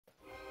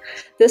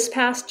This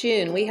past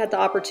June, we had the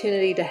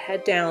opportunity to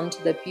head down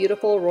to the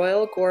beautiful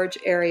Royal Gorge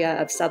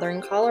area of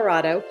southern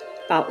Colorado,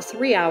 about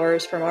 3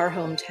 hours from our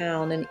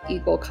hometown in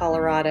Eagle,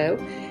 Colorado,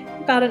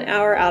 about an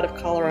hour out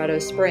of Colorado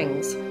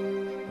Springs.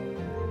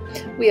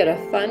 We had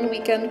a fun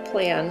weekend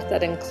planned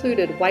that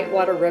included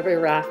whitewater river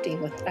rafting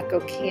with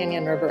Echo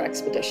Canyon River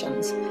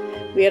expeditions.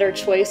 We had our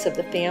choice of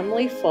the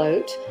family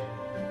float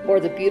or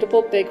the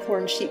beautiful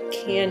Bighorn Sheep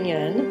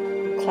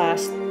Canyon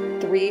class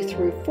 3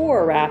 through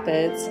 4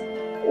 rapids,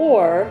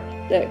 or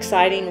the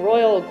exciting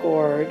Royal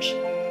Gorge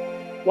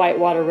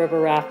whitewater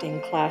river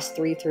rafting class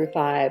 3 through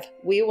 5.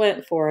 We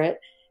went for it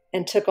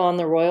and took on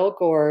the Royal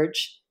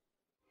Gorge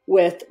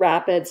with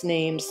rapids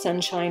named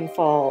Sunshine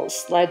Falls,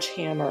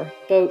 Sledgehammer,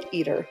 Boat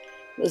Eater.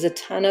 It was a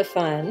ton of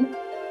fun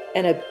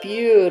and a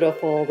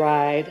beautiful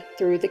ride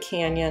through the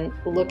canyon,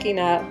 looking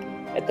up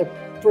at the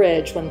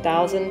bridge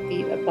 1,000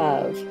 feet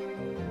above.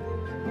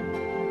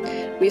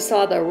 We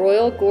saw the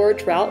Royal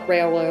Gorge Route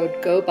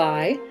Railroad go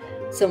by,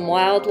 some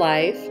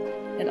wildlife,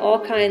 and all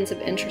kinds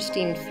of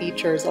interesting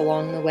features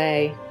along the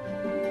way.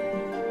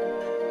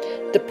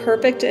 The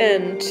perfect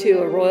end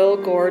to a Royal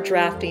Gorge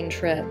rafting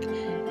trip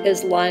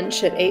is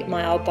lunch at 8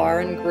 Mile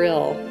Bar and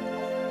Grill.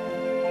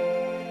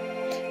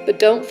 But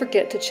don't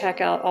forget to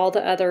check out all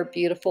the other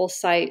beautiful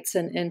sights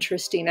and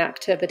interesting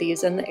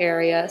activities in the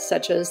area,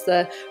 such as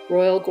the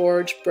Royal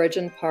Gorge Bridge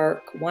and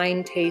Park,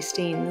 wine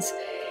tastings,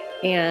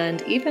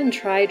 and even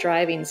try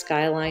driving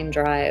Skyline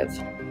Drive.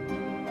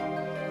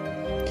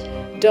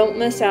 Don't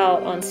miss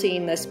out on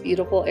seeing this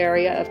beautiful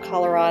area of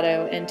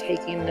Colorado and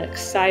taking an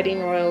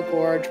exciting Royal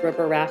Gorge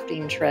river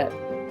rafting trip.